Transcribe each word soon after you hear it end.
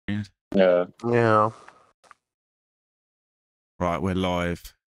Yeah. Yeah. Right, we're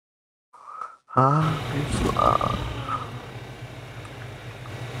live. Are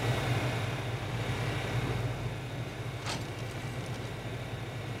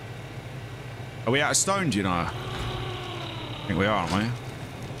we out of stone, do you know? I think we are, aren't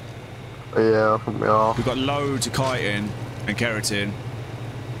we? Yeah, I think we are. We've got loads of chitin and keratin.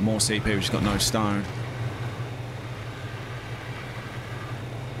 More CP, we've just got no stone.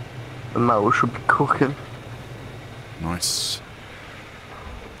 And now we should be cooking. Nice.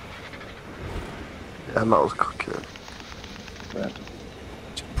 Yeah, that was cooking.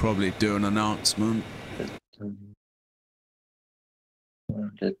 Should probably do an announcement.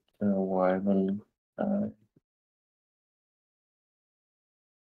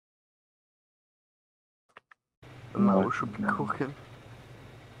 And now we should be cooking.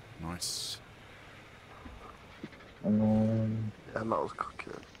 Nice. Yeah, that was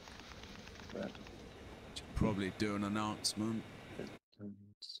cooking. Should probably do an announcement.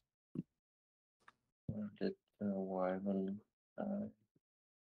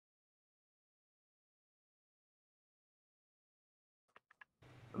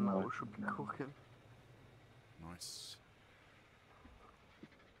 And now we should be cooking. Nice.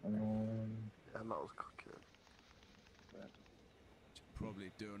 Yeah, that was cooking. Should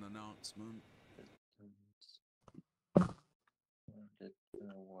probably do an announcement.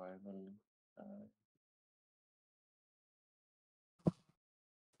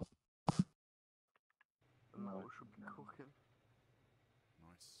 And now we should be cooking.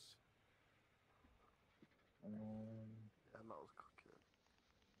 Nice. Yeah, that was cooking.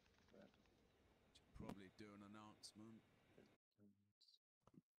 Should probably do an announcement.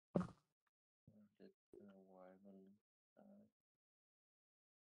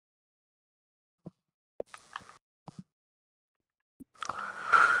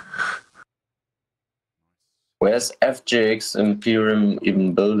 Where's FJX Imperium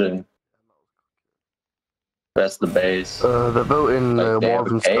even building? Where's the base? They're built in Like, they have a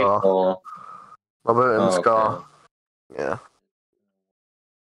Warden cave, Scar. or? They're built in Oh, Scar. okay. Yeah.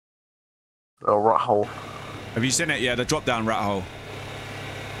 A rat hole. Have you seen it? Yeah, the drop down rat hole.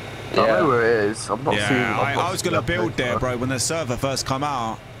 I know where it is. I'm not seeing it. Yeah, I was going to build there, bro, when the server first come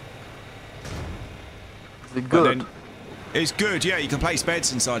out. Is it good? It's good, yeah. You can place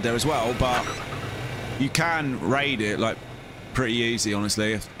beds inside there as well, but you can raid it, like, pretty easy,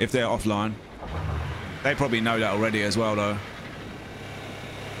 honestly, if they're offline. They probably know that already as well, though.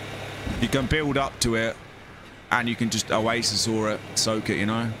 You can build up to it, and you can just oasis or it, soak it, you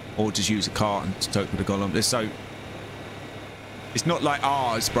know? Or just use a cart and soak with a golem. It's not like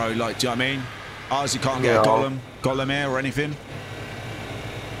ours, bro, like, do you know what I mean? Ours, you can't get a golem here or anything.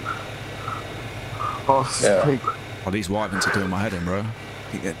 Oh, these wyverns are doing my head in, bro.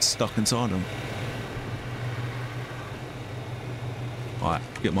 You get stuck inside them. Right,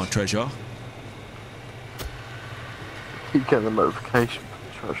 get my treasure. Keep getting the notification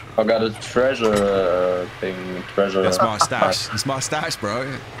for the treasure. I got a treasure thing. That's my stash. It's my stash, bro.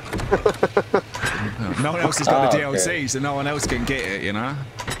 No one else has got the DLC, so no one else can get it, you know?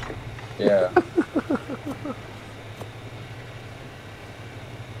 Yeah.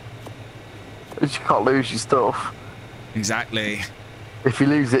 You can't lose your stuff. Exactly. If you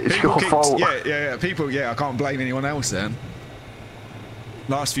lose it, it's your fault. Yeah. People, I can't blame anyone else then.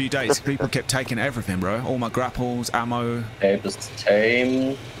 Last few days, people kept taking everything, bro. All my grapples, ammo. Tape is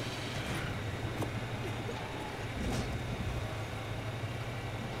tame.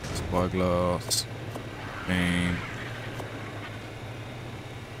 Spyglass. Beam.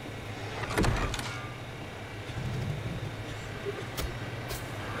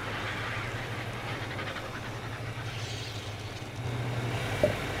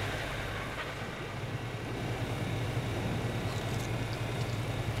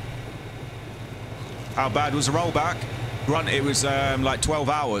 How bad was the rollback? It was like 12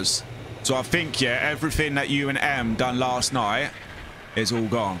 hours. So I think, yeah, everything that you and M done last night is all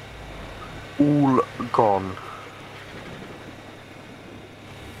gone. All gone.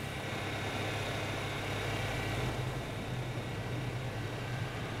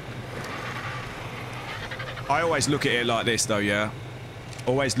 I always look at it like this, though, yeah.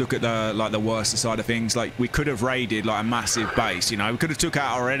 Always look at the worst side of things. Like, we could have raided like a massive base, you know. We could have took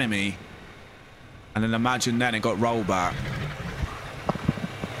out our enemy. And then imagine then it got rolled back.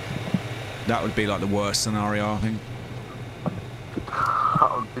 That would be like the worst scenario, I think.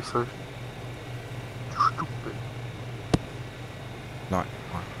 That would be so stupid. Like,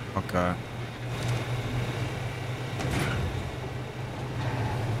 okay.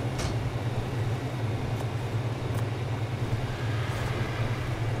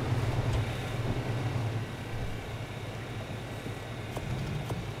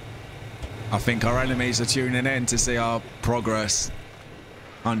 I think our enemies are tuning in to see our progress.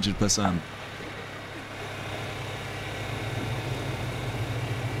 100%.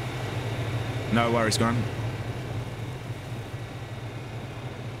 No worries, Grant.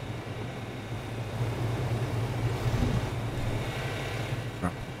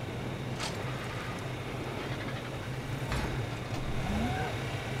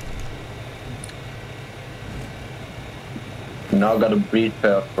 Now got a breed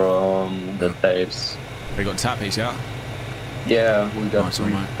pair from the tapes. We got tappies, yeah? Yeah, we got Nice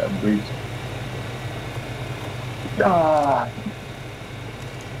breed. one, Breed. Ah.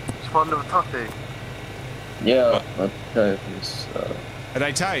 Just one of a tappy. Yeah, but tape is. Are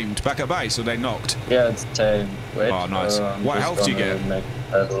they tamed back at base or are they knocked? Yeah, it's tame. Wait. Oh, nice. What health do you get? Make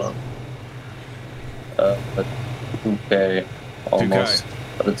pedal. But 2k almost,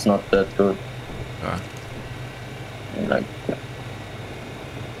 2K. but it's not that good. Like.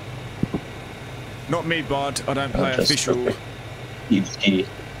 Not me, bud. I don't play official. PvP.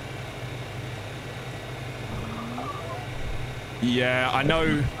 Yeah, I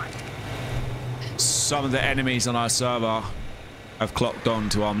know some of the enemies on our server have clocked on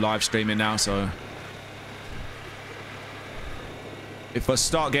to I'm live streaming now, so if I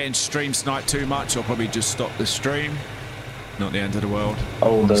start getting stream sniped too much, I'll probably just stop the stream. Not the end of the world.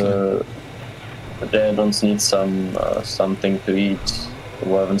 Oh, the Daedons need something to eat. The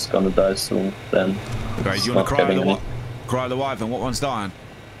Wyvern's gonna die soon. Then. Okay, do you want to cry the Wyvern? What one's dying?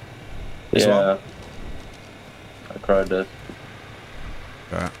 This yeah. one? I cried it.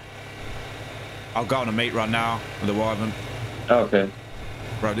 Okay. I'll go on a meat run now with the Wyvern. Okay.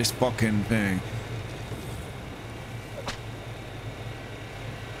 Bro, this fucking thing.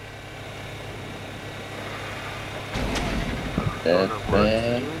 That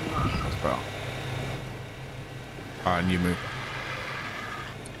bad. Bro. Alright, new move.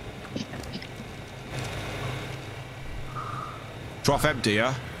 Trough empty,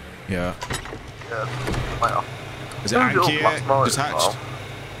 yeah? Yeah. Yeah. Is it Anki here? Detached? Well.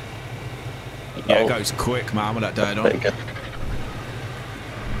 Yeah, it goes quick, man, with that dead on. Take it.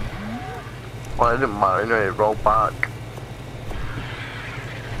 Well, it didn't matter, anyway, it rolled back.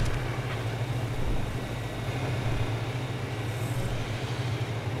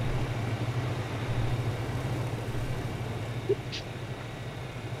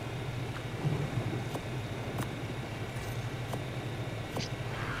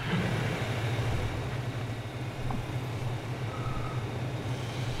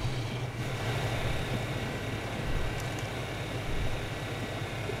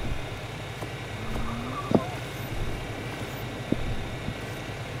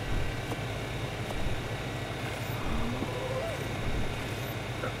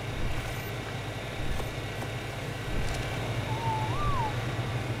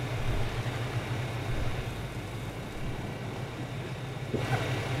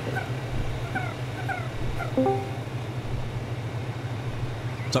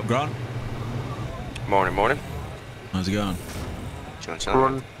 What's up, Grant? Morning, morning. How's it going? Chilling.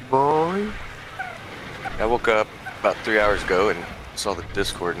 Run, boy. I woke up about 3 hours ago and saw the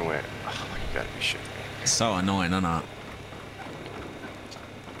Discord and went, oh, you gotta be shitting me. It's so annoying, isn't it?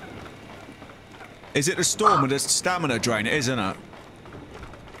 Is it the storm with the stamina drain? It is, isn't it?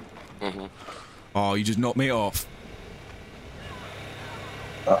 Mm-hmm. Oh, you just knocked me off.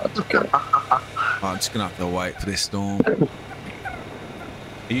 That's okay. I'm just gonna have to wait for this storm.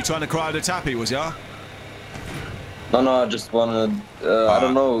 Are you trying to cry the tappy, was ya? No, I just wanted. I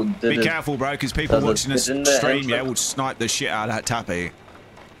don't know. Be careful, bro, because people watching this stream, yeah, will snipe the shit out of that tappy.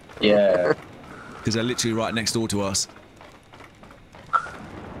 Yeah. Because they're literally right next door to us.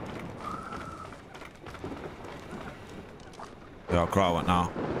 Yeah, I'll cry one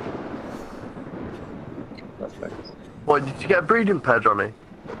now. Perfect. What, did you get a breeding pair, Johnny?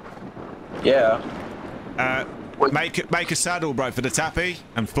 Yeah. Make a saddle, bro, for the tappy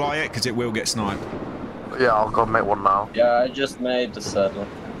and fly it, because it will get sniped. Yeah, I'll go make one now. Yeah, I just made the saddle.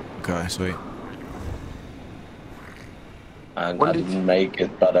 Okay, sweet. And I didn't make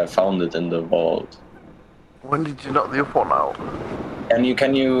it, but I found it in the vault. When did you knock the other one out? Can you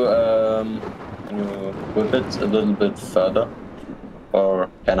whip it a little bit further? Or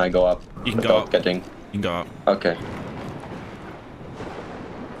can I go up? You can go without up. getting... You can go up. Okay.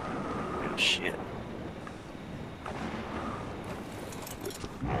 Shit.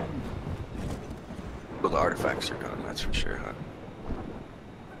 Well, the artifacts are gone, that's for sure, huh?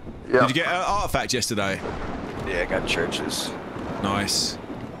 Yeah. Did you get an artifact yesterday? Yeah, I got churches. Nice.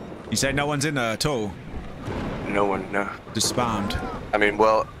 You say no one's in there at all? No one, no. Just spammed. I mean,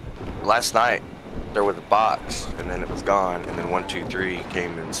 well, last night there was a box, and then it was gone, and then 1, 2, 3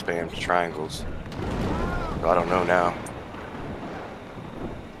 came and spammed triangles. So I don't know now.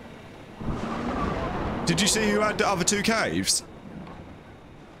 Did you see who had the other 2 caves?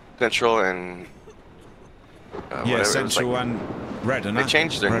 Central and yeah, Central and Red, and they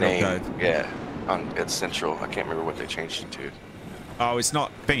changed their Red name. Yeah, it's Central. I can't remember what they changed it to. Oh, it's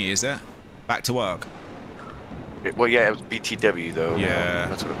not thingy, is it? Back to work. Well, yeah, it was BTW though. Yeah,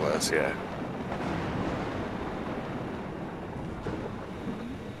 that's what it was. Yeah.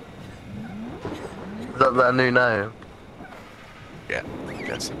 Is that their new name? Yeah, I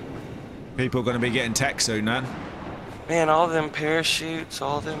guess so. People are going to be getting tech soon, man. Man, all them parachutes,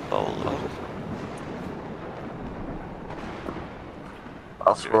 all them bolo.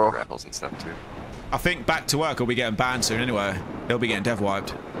 That's rough. Grapples and stuff too. I think Back to Work will be getting banned soon anyway. They'll be getting dev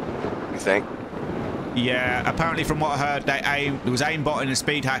wiped. You think? Yeah, apparently from what I heard, there was aimbotting and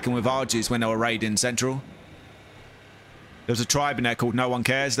speed hacking with Arges when they were raiding Central. There was a tribe in there called No One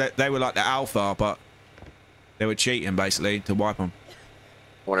Cares. They were like the alpha, but they were cheating basically to wipe them.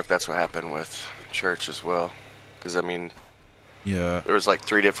 I wonder if that's what happened with Church as well. Because, I mean, yeah, there was like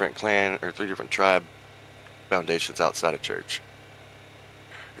 3 different tribe foundations outside of Church.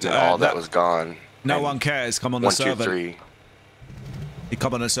 And all that was gone. No One Cares come on the server. 1, 2, 3. He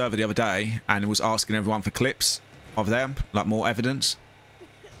come on the server the other day and was asking everyone for clips of them, like more evidence.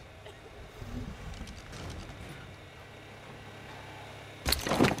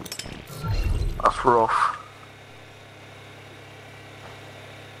 That's rough.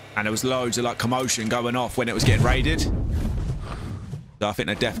 And there was loads of like commotion going off when it was getting raided. So I think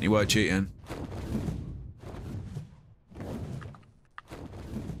they definitely were cheating.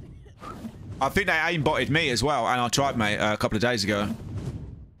 I think they aimbotted me as well, and our tribe mate a couple of days ago.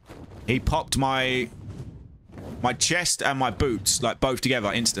 He popped my chest and my boots, like both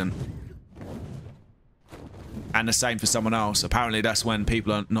together, instant. And the same for someone else. Apparently that's when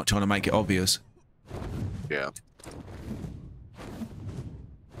people are not trying to make it obvious. Yeah.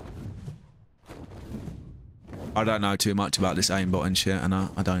 I don't know too much about this aimbot and shit, and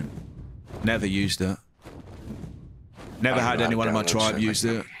I don't. Never used it. Never had anyone in my tribe use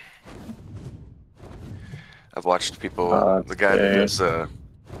it. I've watched people, the guy that does,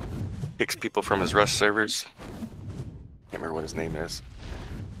 picks people from his Rust servers. Can't remember what his name is.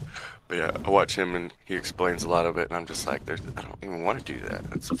 But yeah, I watch him and he explains a lot of it, and I'm just like, I don't even want to do that.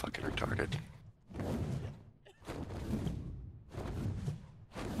 That's so fucking retarded.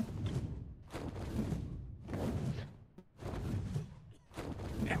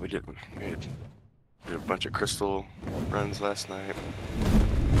 Yeah, we did a bunch of crystal runs last night.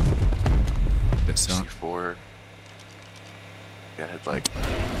 C4. Yeah, I had like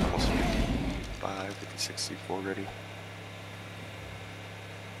almost 55, 56 C4 ready.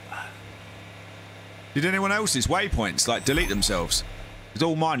 Did anyone else's waypoints like delete themselves? Because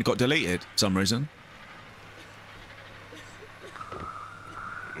all mine got deleted for some reason.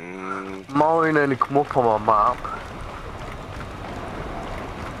 Mine only come up on my map.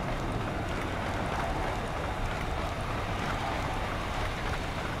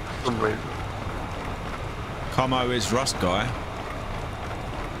 For some reason. Como is Rust guy.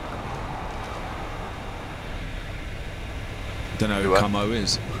 Don't know who Como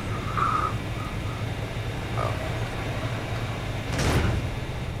is.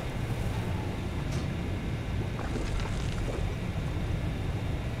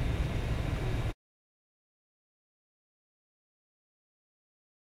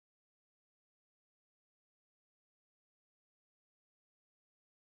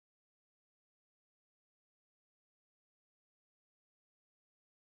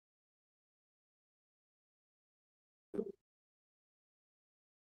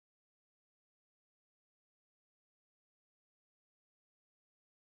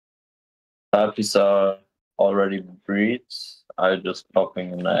 Puppies are already breed. I'm just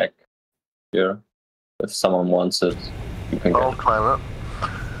popping an egg here. If someone wants it, you can get I'll climb it.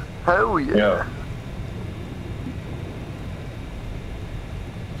 Hell yeah. Yeah.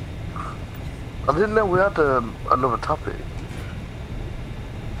 I didn't know we had another topic.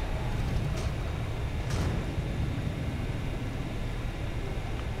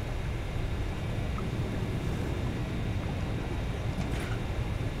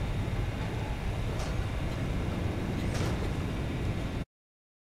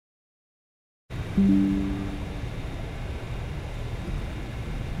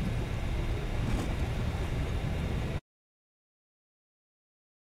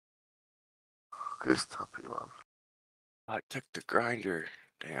 This topic, man. I took the grinder.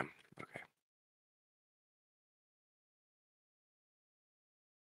 Damn. Okay.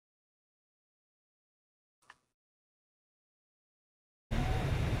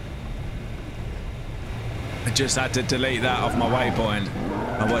 just had to delete that off my waypoint.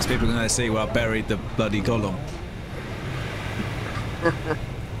 Otherwise people are going to see where I buried the bloody golem.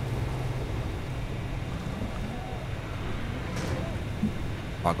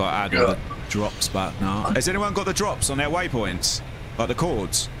 I got to add all the drops back now. Has anyone got the drops on their waypoints? Like the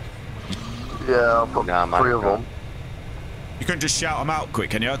cords? Yeah, I've got 3 of them. You can just shout them out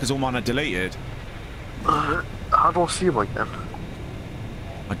quick, can you? Because all mine are deleted. How do I see them again?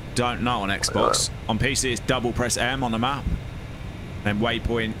 I don't know on Xbox. On PC, it's double press M on the map. Then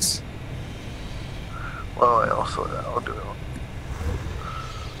waypoints. Well, wait, I'll sort that. I'll do it.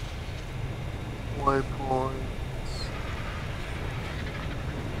 Waypoints.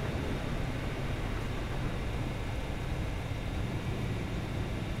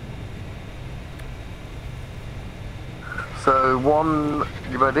 So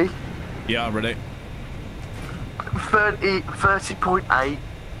you ready? Yeah, I'm ready. 30.8.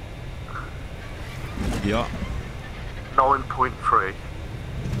 Yeah. 9.3.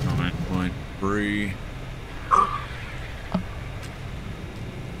 9.3.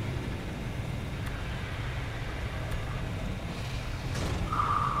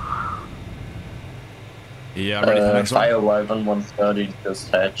 Yeah, I'm ready for the next one. Fire Wyvern 130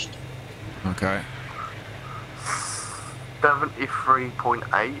 just hatched. Okay.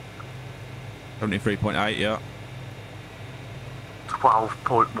 73.8. 73.8, yeah.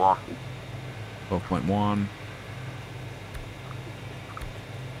 12.1. 12.1.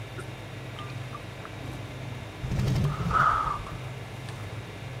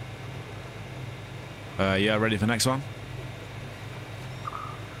 Yeah, ready for the next one?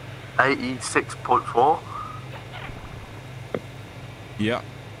 86.4. Yeah.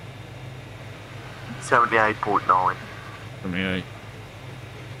 78.9. 78.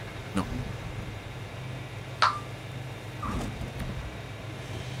 No.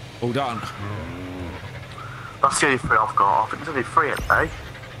 All done. That's the only 3 I've got. I think there's only 3 a day.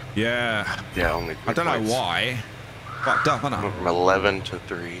 Yeah. Yeah, only 3 I don't know points. why. Fucked up, isn't it? From 11 to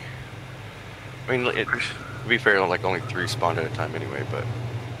 3. I mean, to be fair, like only 3 spawned at a time anyway, but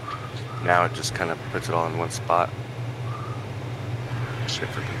now it just kind of puts it all in one spot. Shit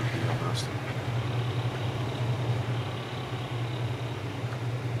for PvP almost.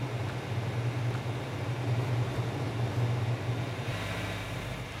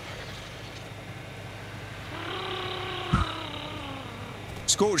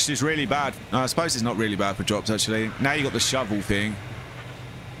 Scorched is really bad. No, I suppose it's not really bad for drops, actually. Now you got the shovel thing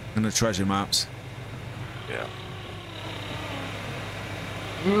and the treasure maps. Yeah.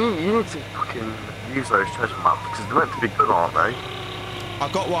 You need to fucking use those treasure maps because they're meant to be good, aren't they? I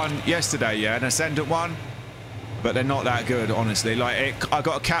got one yesterday, yeah, an Ascendant one, but they're not that good, honestly. Like, I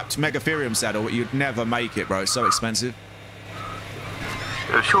got a capped Megatherium saddle, but you'd never make it, bro. It's so expensive.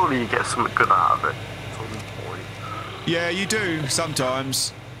 Yeah, surely you get something good out of it. Yeah, you do,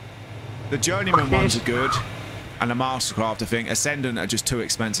 sometimes. The Journeyman ones are good, and the Mastercraft, I think. Ascendant are just too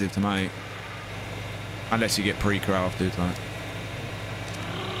expensive to make. Unless you get pre-crafted, like.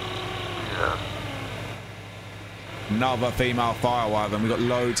 Yeah. Another female fire wyvern. We've got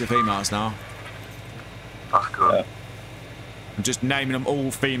loads of females now. That's good. Yeah. I'm just naming them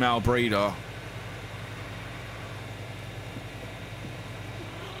all female breeder.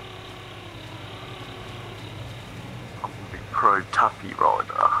 Pro Taffy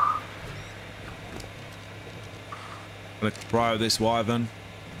Rider. Let's try this wyvern.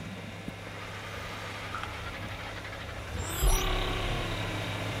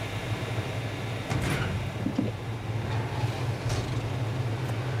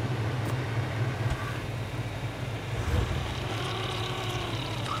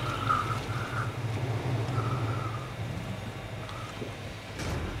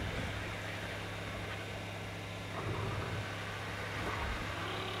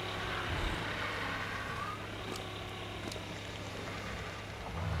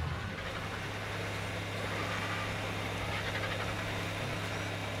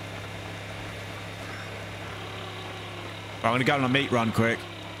 I'm gonna go on a meat run quick.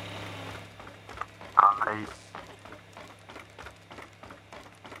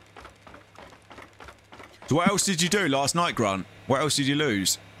 So what else did you do last night, Grunt? What else did you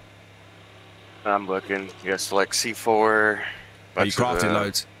lose? I'm looking. Yeah, so like C4. Oh, you crafted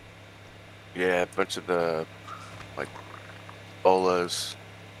loads. Yeah, a bunch of the like bolas,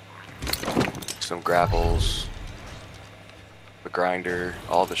 some grapples, the grinder,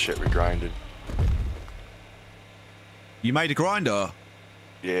 all the shit we grinded. You made a grinder?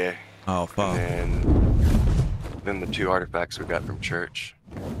 Yeah. Oh, fuck. And then the 2 artifacts we got from church.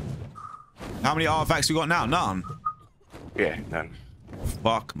 How many artifacts we got now? None? Yeah, none.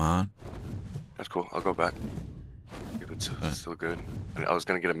 Fuck, man. That's cool. I'll go back. If it's still good. And I was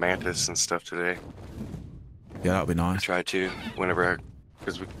gonna get a mantis and stuff today. Yeah, that'd be nice. Try to whenever,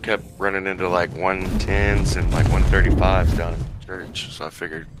 because we kept running into like 110s and like 135s down in church. So I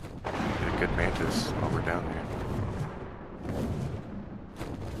figured get a good mantis while we're down there.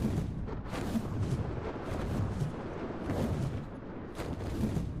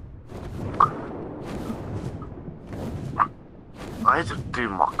 I had to do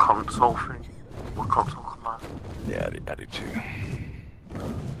my console thing. My console command. Yeah, I do too.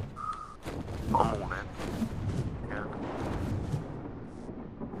 I'm all in. Yeah.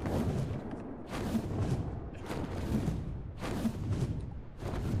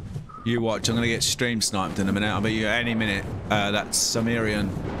 You watch, I'm gonna get stream sniped in a minute. I'll bet you any minute that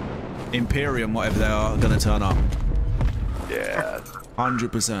Sumerian, Imperium, whatever they are gonna turn up. Yeah.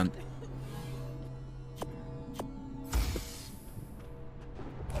 100%.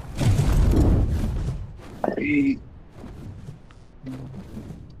 I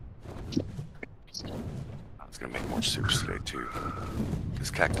was gonna make more soups today too.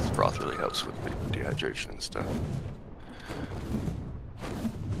 This cactus broth really helps with dehydration and stuff.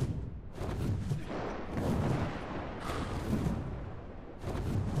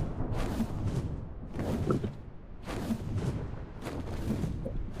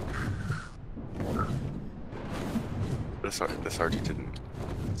 This RG didn't.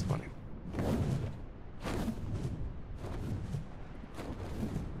 It's funny.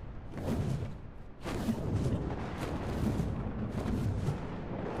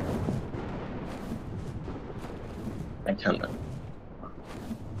 I can't.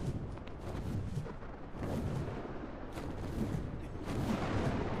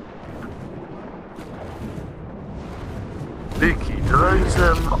 Vicky, do those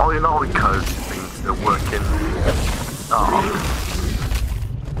iron codes things still work in ARK?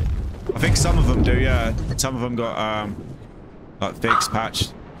 I think some of them do, yeah. Some of them got like fixed,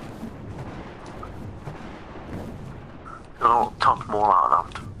 patched. I'll top them all out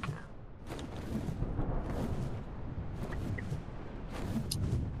after.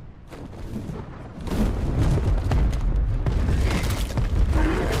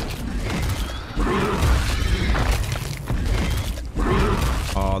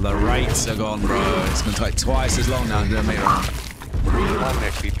 Oh, the rates are gone, bro. It's gonna take twice as long now to do me around.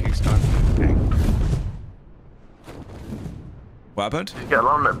 Next VP's done. Dang. What happened? Did you get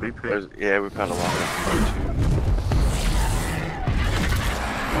along that BP? Yeah, we found a lot of too.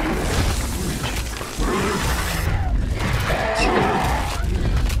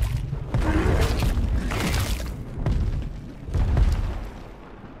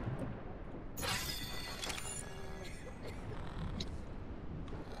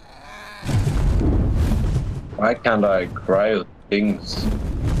 Why can't I cryo things?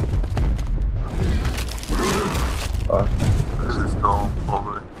 Oh, This is still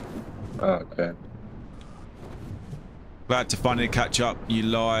probably. okay. Glad to finally catch up. You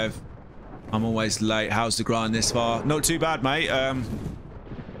live. I'm always late. How's the grind this far? Not too bad, mate.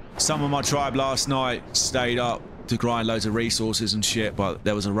 Some of my tribe last night stayed up to grind loads of resources and shit, but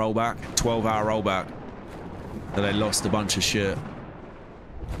there was a rollback, 12-hour rollback. So they lost a bunch of shit.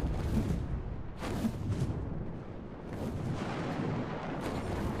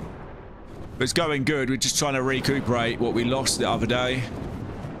 But it's going good. We're just trying to recuperate what we lost the other day.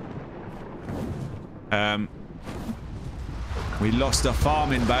 We lost a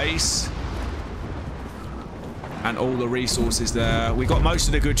farming base and all the resources there. We got most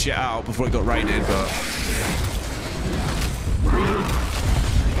of the good shit out before it got raided, but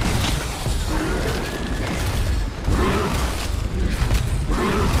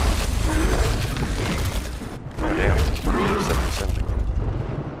Oh damn. 77.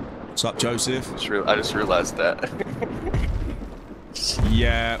 what's up, Joseph? I just realized that.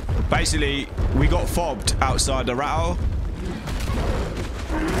 Yeah, basically we got fobbed outside the rattle.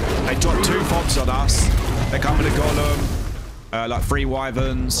 They dropped 2 fobs on us. They come with a golem, like 3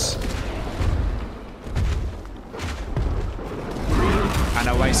 wyverns, and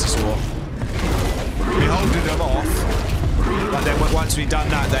Oasis War. We holded them off, but then once we'd done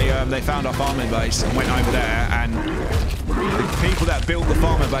that, they found our farming base and went over there. And the people that built the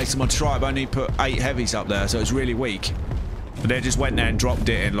farming base in my tribe only put 8 heavies up there, so it's really weak. But they just went there and dropped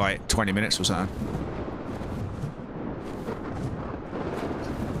it in like 20 minutes or something.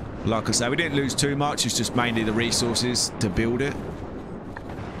 Like I say, we didn't lose too much. It's just mainly the resources to build it.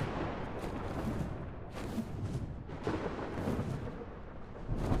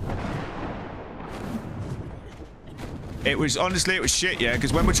 It was, honestly, it was shit, yeah,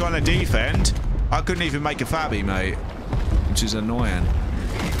 because when we're trying to defend, I couldn't even make a fabby, mate, which is annoying.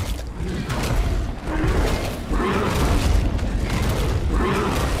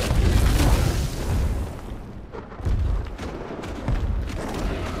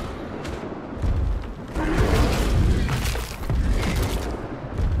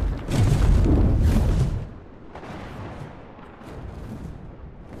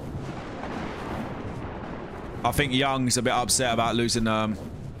 think Young's a bit upset about losing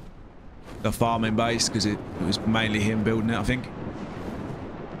the farming base because it was mainly him building it, I think.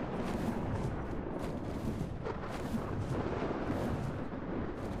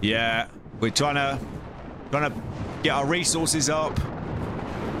 Yeah, we're trying to get our resources up,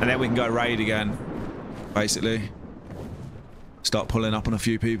 and then we can go raid again. Basically, start pulling up on a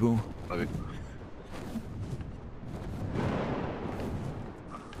few people. Okay.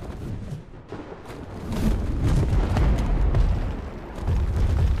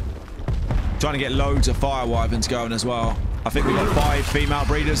 Trying to get loads of fire wyverns going as well. I think we've got 5 female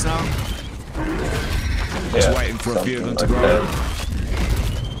breeders now. Just waiting for a few of them to grow.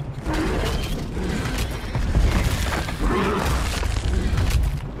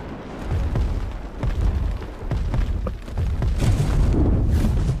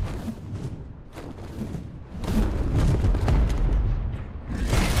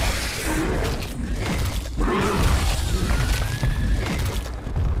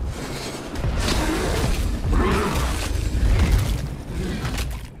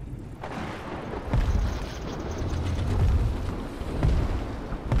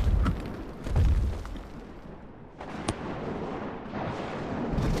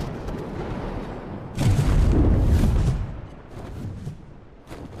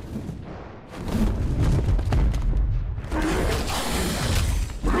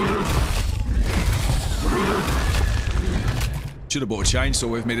 Should have brought a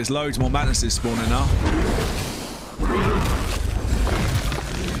chainsaw with me. There's loads more mantises spawning now.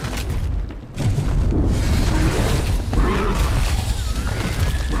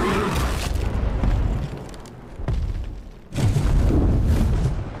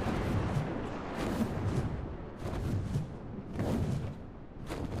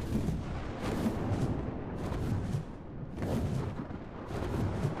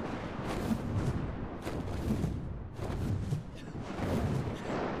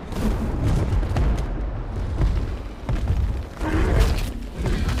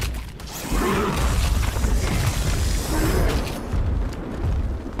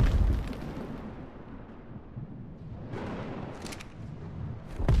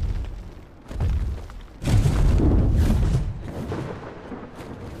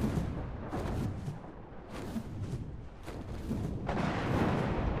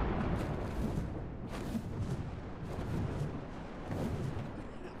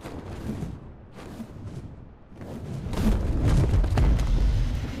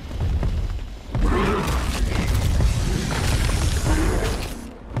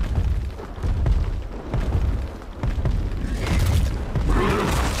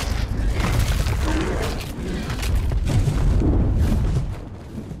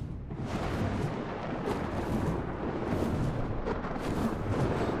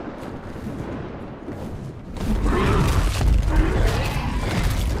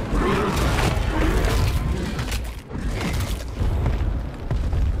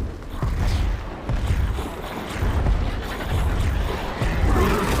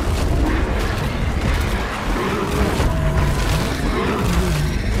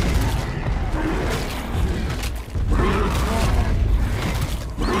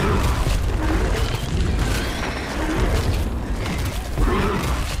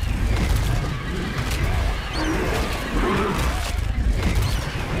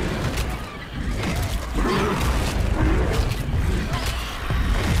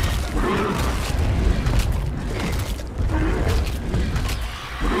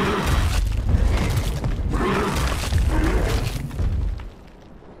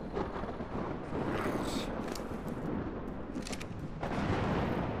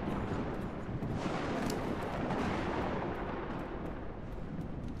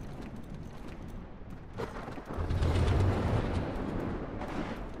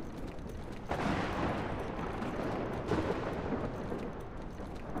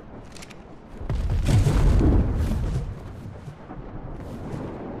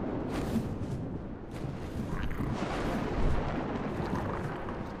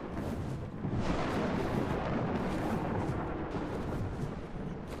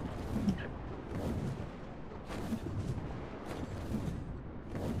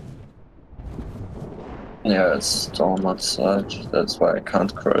 Yeah, it's storm outside, that's why I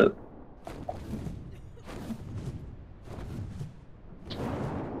can't crit.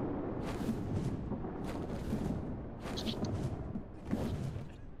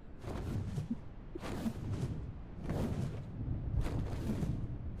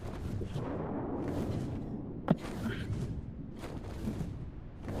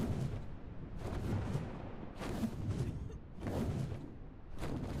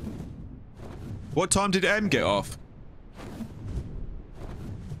 What time did M get off?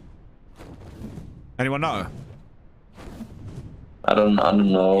 Anyone know? I don't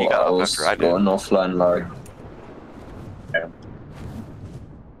know. He got I off was after I did. going offline like. Yeah.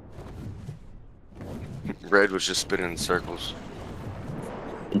 Red was just spinning in circles.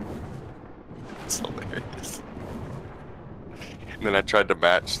 It's hilarious. And then I tried to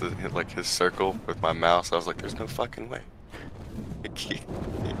match his circle with my mouse. I was like, "There's no fucking way. You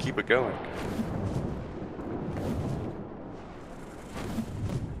keep it going."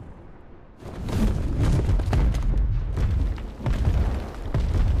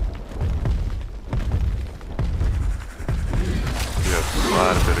 Yeah, a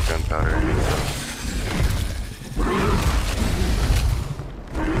lot of bit of gunpowder.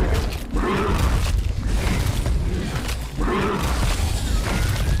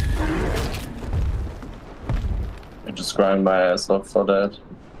 I just grind my ass off for that.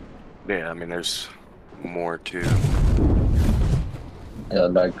 Yeah, I mean, there's more too. Yeah,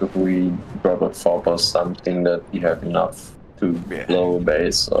 like if we drop a fob or something that you have enough to blow a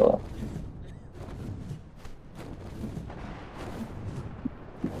base or.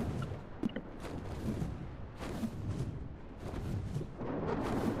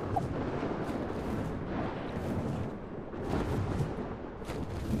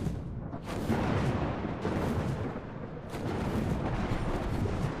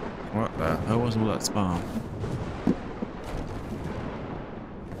 What the hell was all that spam?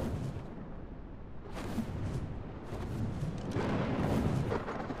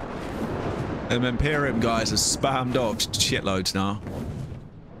 Them Imperium guys are spammed off shitloads now.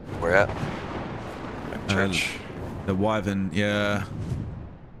 Where at? Church. The Wyvern, yeah.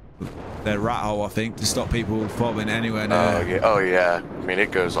 Their rat hole, I think, to stop people fobbing anywhere near. Oh yeah, oh yeah. I mean,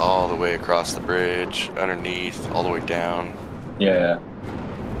 it goes all the way across the bridge, underneath, all the way down. Yeah.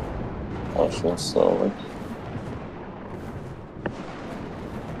 Also slowly.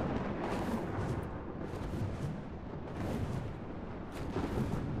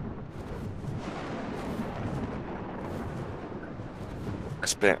 I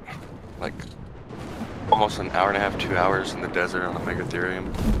spent like almost an hour and a half, 2 hours in the desert on a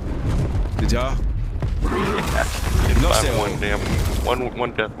Megatherium. Did ya? Yeah. Lost it.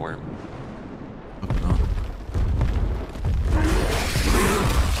 One death worm.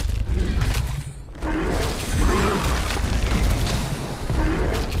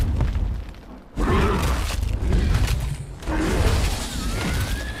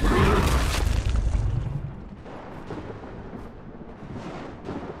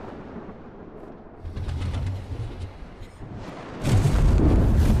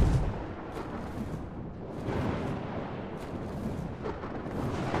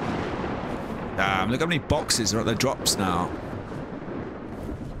 Damn, look how many boxes are at the drops now.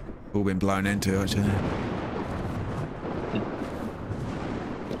 All been blown into, actually.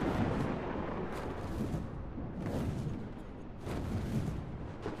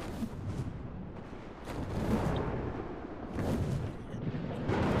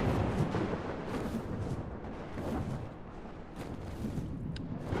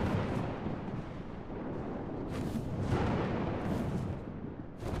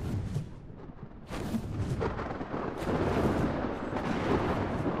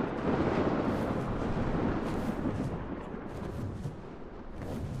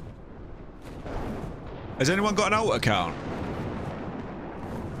 Has anyone got an alt account?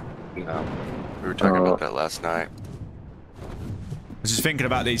 No. We were talking about that last night. I was just thinking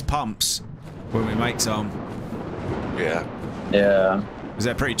about these pumps when we make some. Yeah. Yeah. Because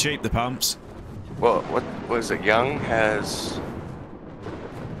they're pretty cheap, the pumps. Well, what was it? Young has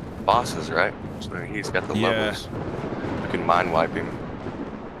bosses, right? So he's got the levels. You can mind wipe him.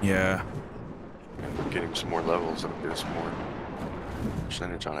 Yeah. And get him some more levels and do some more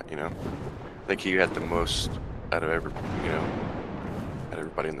percentage on it, you know? I think he had the most out of everybody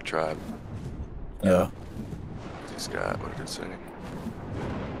in the tribe. Yeah. He's got, what did it say?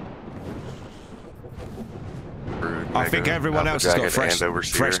 Brood, I think Mega, everyone Alpha else has got Dragon, and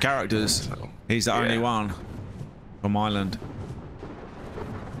Overseer. fresh characters. So, He's the only one from Island.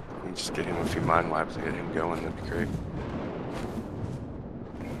 You just get him a few mind wipes and get him going, that'd be great.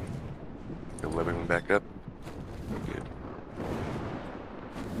 Go level him back up. Good.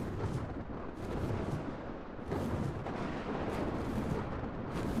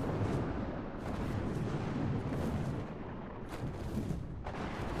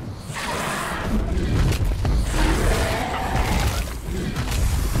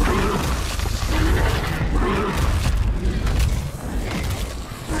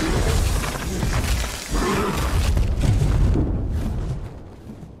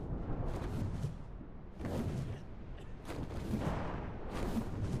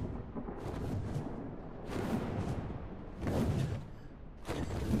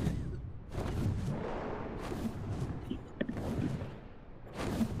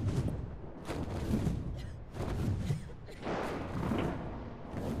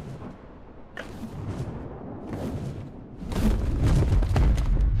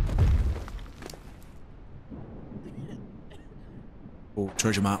 Oh,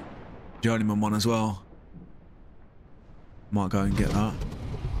 treasure map. Journeyman one as well. Might go and get that.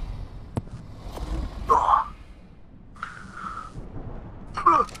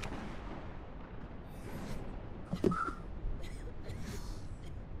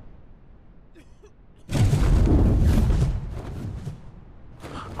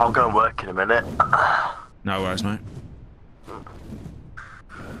 I'll go and work in a minute. No worries, mate.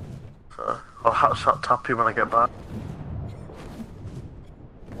 So I'll hatch that tappy when I get back.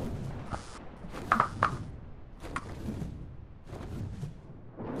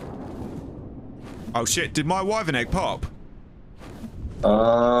 Oh shit, did my wyvern egg pop?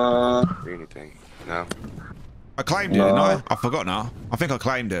 Anything? No. I claimed it, didn't I? I forgot now. I think I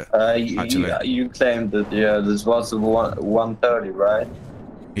claimed it. Actually. You claimed it, yeah. This was 130, right?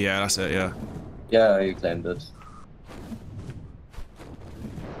 Yeah, that's it, yeah. Yeah, you claimed it.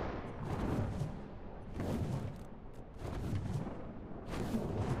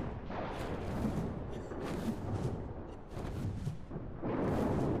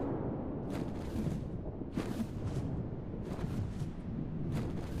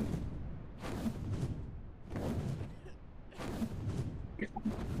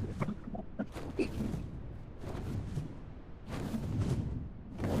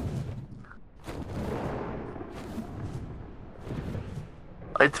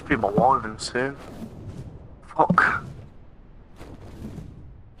 I need to be my wyvern soon. Fuck.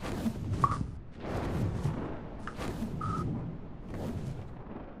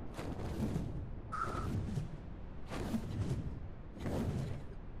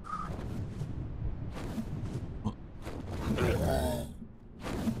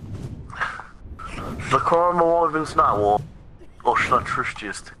 Should I cry my wyverns now, or should I trust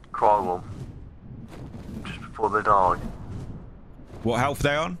you to cry them just before they die? What health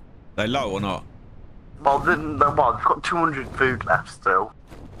they on? They low or not? Well, they've got 200 food left still.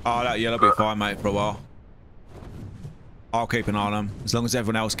 Oh, yeah, that'll be fine, mate, for a while. I'll keep an eye on them. As long as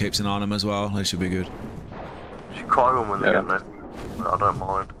everyone else keeps an eye on them as well, they should be good. You should cry them when they get there. I don't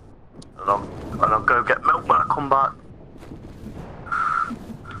mind. And I'll go get milk when I come back.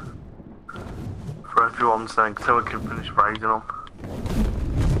 For everyone's sake, so we can finish raiding them.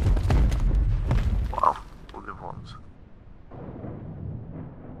 Well, all the other ones.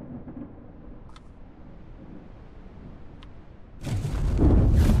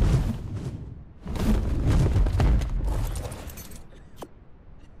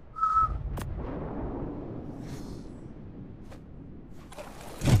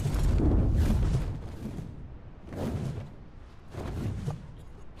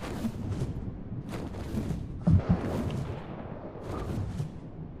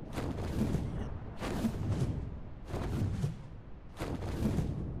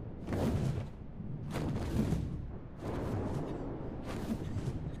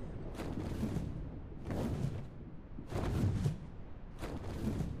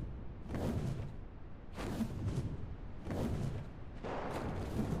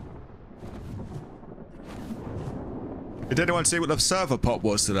 Did anyone see what the server pop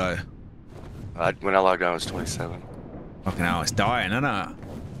was today? When I logged on, it was 27. Fucking hell, it's dying, isn't it?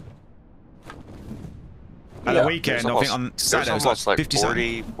 At the weekend, I think on Saturday, it was like 50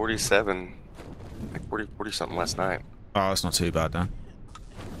 40, 47. Like 40 something last night. Oh, that's not too bad then.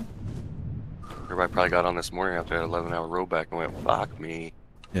 Everybody probably got on this morning after that 11-hour rollback and went, fuck me.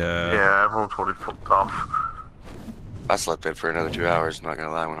 Yeah. Yeah, everyone's already fucked off. I slept in for another 2 hours, not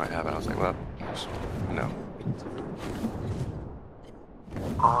gonna lie, when I happened. I was like, well, no.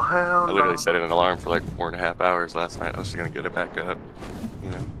 Oh, hell I literally no. set an alarm for like 4.5 hours last night. I was just gonna get it back up, you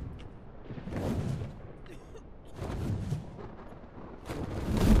know.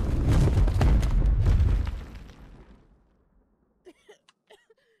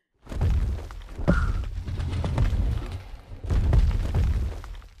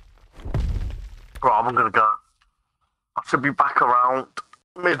 Right, I'm gonna go. I should be back around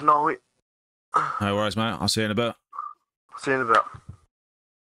midnight. No worries, mate. I'll see you in a bit. See you in a bit.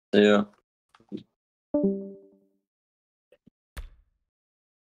 Yeah.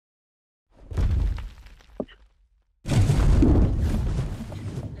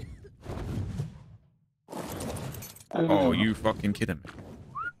 Oh, you fucking kidding me?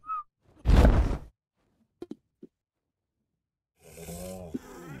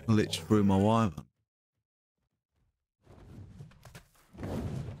 Glitched through my wyvern.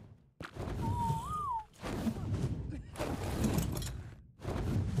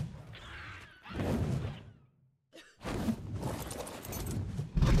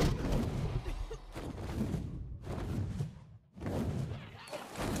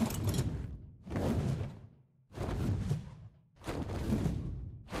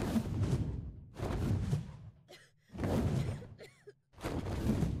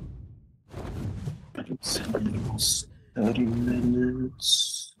 30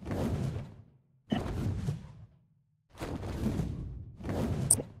 minutes.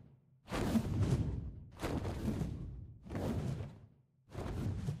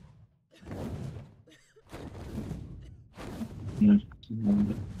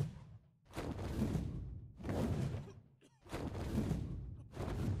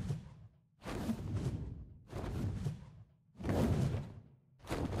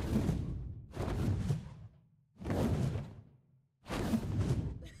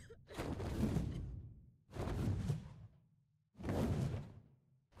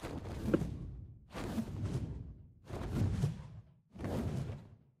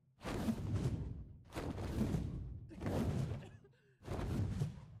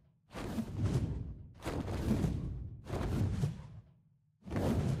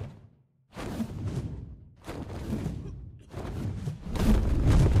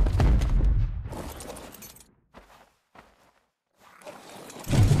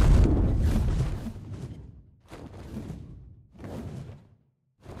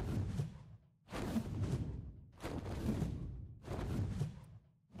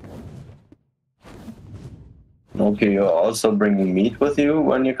 Okay, you're also bringing meat with you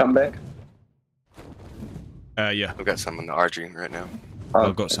when you come back? Yeah. I've got some in the RG right now. Okay.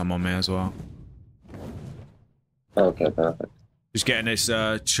 I've got some on me as well. Okay, perfect. Just getting this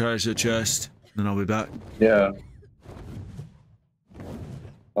treasure chest, and then I'll be back. Yeah.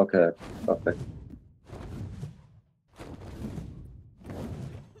 Okay, perfect.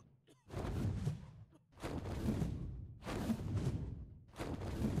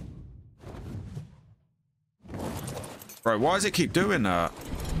 Bro, why does it keep doing that?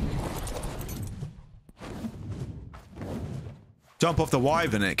 Jump off the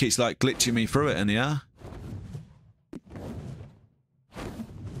wyvern and it keeps like glitching me through it in the air.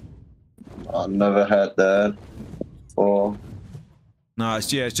 I never had that before. No, it's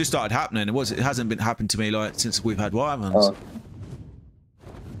just started happening. It hasn't been happened to me like since we've had wyverns. Oh.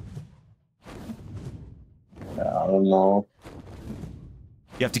 Yeah, I don't know.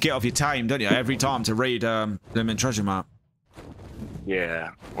 You have to get off your tame, don't you? Every time to read them in treasure map. Yeah.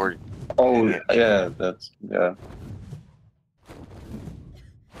 Or. Oh, yeah, that's, yeah.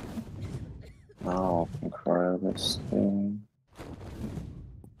 Oh, incredible thing.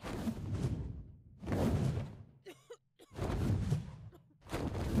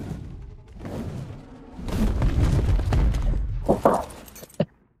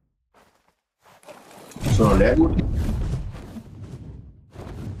 So, sehr gut.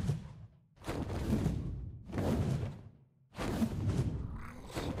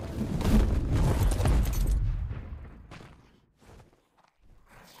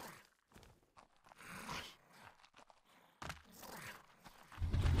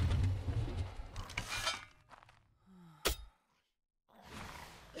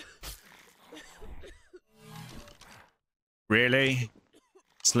 Really?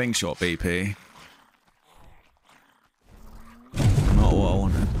 Slingshot BP. Not what I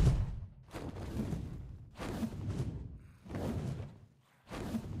wanted.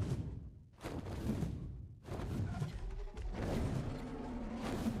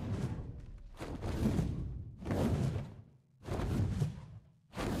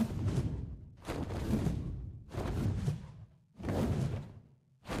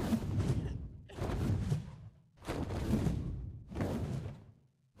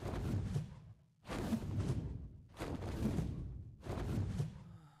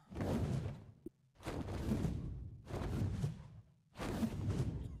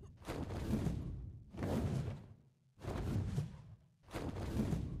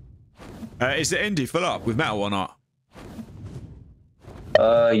 Is the Indy full up with metal or not?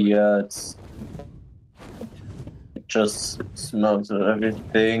 Yeah, it just smells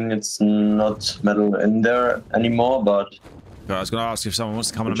everything. It's not metal in there anymore, but I was going to ask if someone wants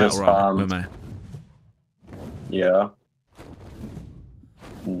to come on a just metal run with me. Yeah.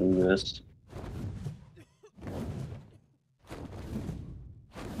 Can do this.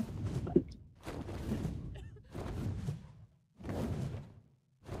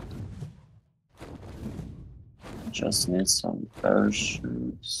 Just need some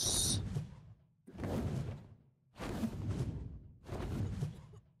parachutes.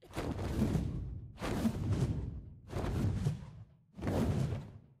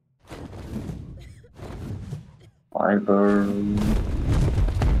 Fiber.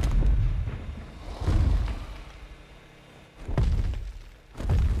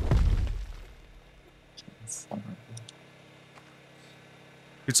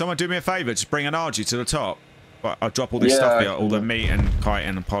 Could someone do me a favor? Just bring an RG to the top. But I'll drop all this stuff here, all the meat and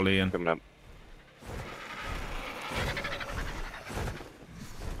chitin and poly and. Coming up.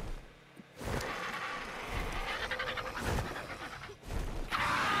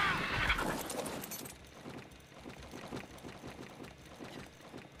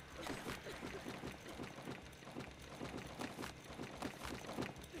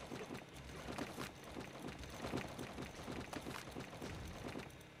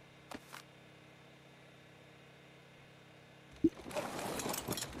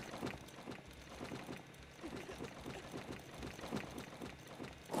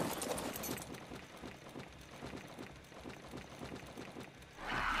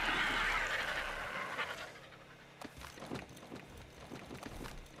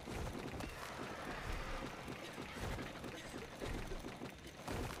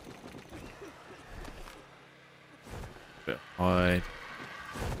 Hide.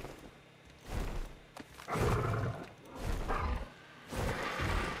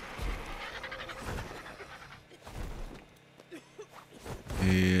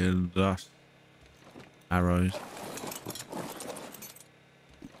 And dust. Arrows.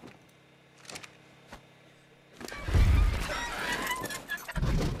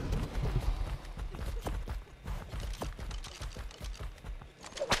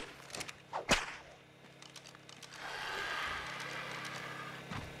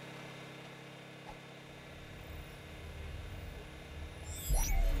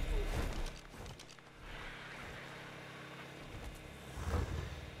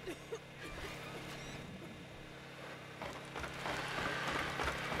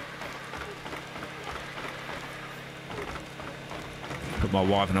 Put my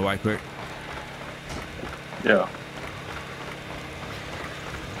wyvern away quick. Yeah.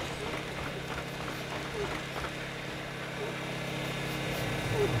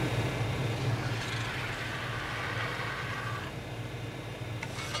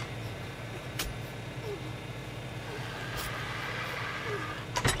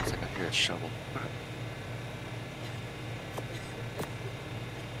 It's like I hear a shovel.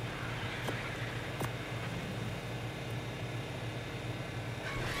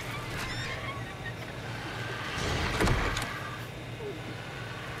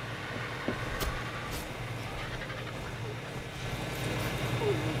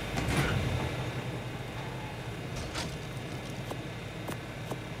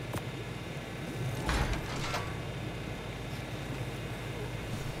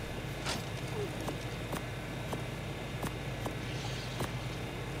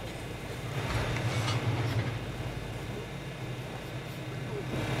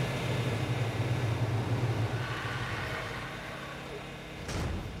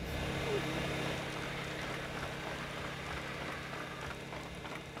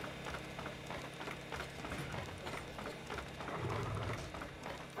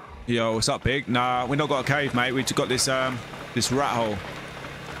 Yo, what's up, Big? Nah, we not got a cave, mate. We just got this this rat hole.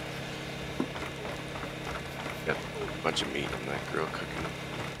 Got a bunch of meat in that grill cooking.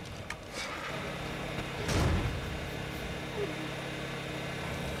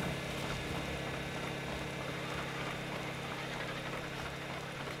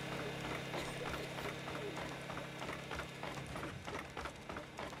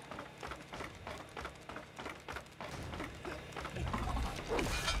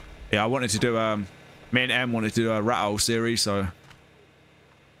 Yeah, I wanted to do me and Em wanted to do a rat hole series, so,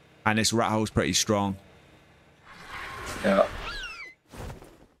 and this rat hole's pretty strong. Yeah.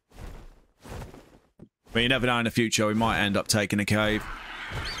 But you never know, in the future we might end up taking a cave.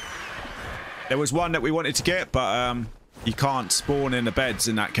 There was one that we wanted to get, but you can't spawn in the beds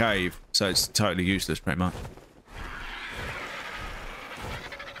in that cave, so it's totally useless pretty much.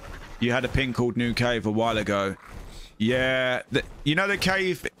 You had a ping called New Cave a while ago. Yeah, you know the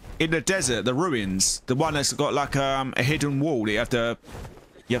cave in the desert, the ruins, the one that's got like a hidden wall that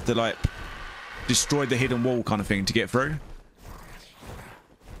you have to like destroy the hidden wall kind of thing to get through.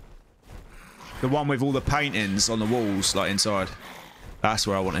 The one with all the paintings on the walls, like inside. That's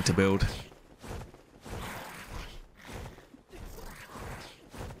where I wanted to build.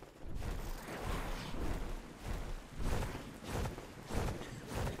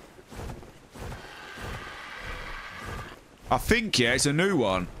 I think, yeah, it's a new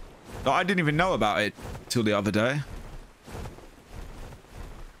one. I didn't even know about it till the other day.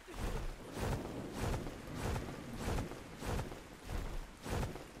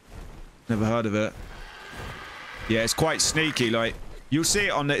 Never heard of it. Yeah, it's quite sneaky. Like, you'll see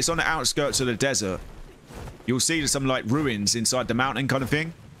it on the, it's on the outskirts of the desert. You'll see some like ruins inside the mountain kind of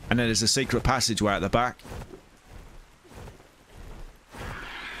thing, and then there's a secret passageway at the back.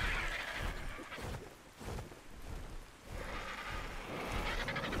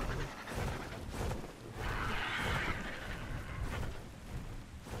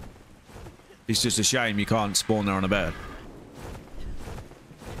 It's just a shame you can't spawn there on a bed.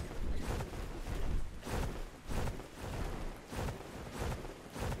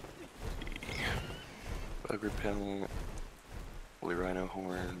 Bug repellent, woolly rhino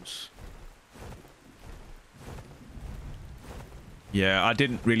horns. Yeah, I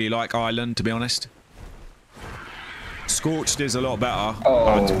didn't really like Island, to be honest. Scorched is a lot better. Oh,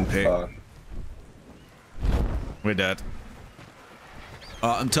 I didn't pick. fuck. We're dead.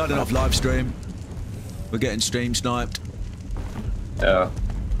 I'm turning off live stream. We're getting stream sniped. Yeah.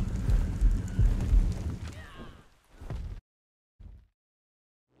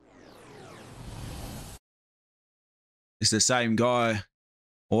 It's the same guy.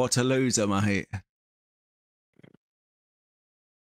 What a loser, mate.